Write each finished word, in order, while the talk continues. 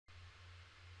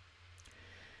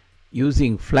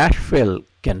Using flash fill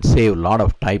can save a lot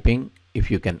of typing if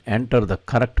you can enter the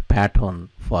correct pattern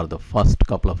for the first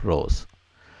couple of rows.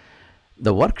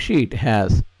 The worksheet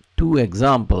has two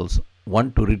examples,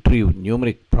 one to retrieve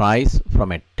numeric price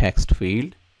from a text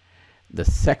field. The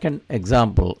second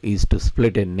example is to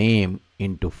split a name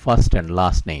into first and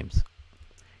last names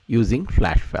using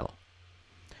flash fill.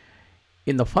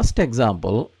 In the first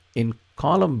example, in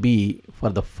column B for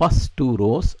the first two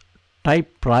rows,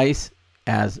 type price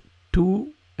as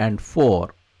 2 and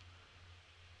 4.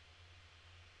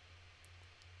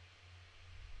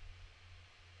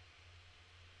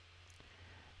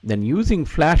 Then using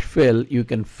flash fill, you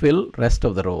can fill rest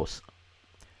of the rows.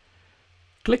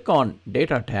 Click on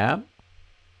Data tab.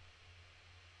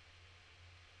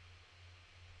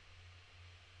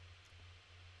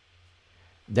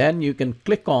 Then you can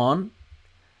click on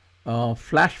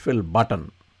flash fill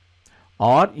button,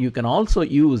 or you can also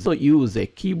use a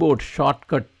keyboard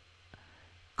shortcut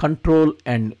Control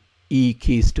and E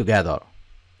keys together.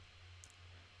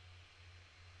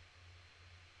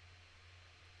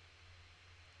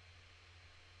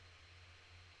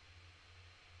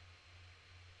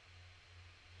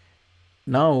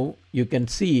 Now you can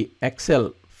see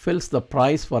Excel fills the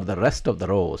price for the rest of the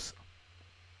rows.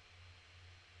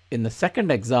 In the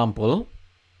second example,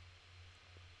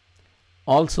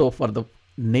 also for the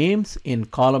names in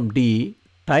column D,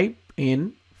 type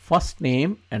in first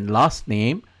name and last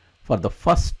name for the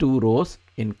first two rows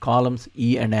in columns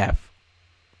E and F.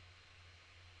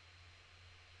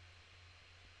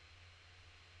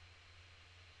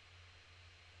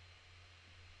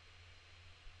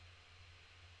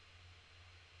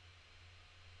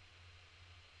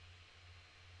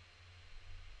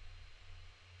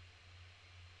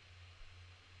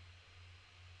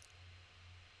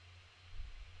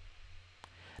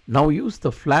 Now use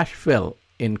the flash fill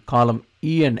in column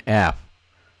E and F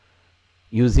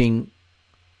using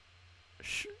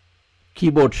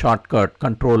keyboard shortcut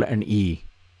Control and E.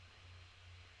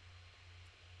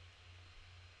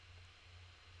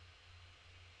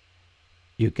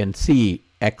 You can see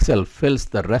Excel fills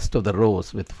the rest of the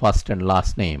rows with first and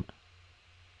last name.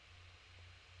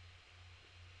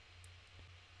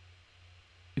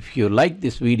 If you like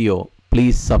this video,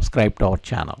 please subscribe to our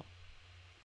channel.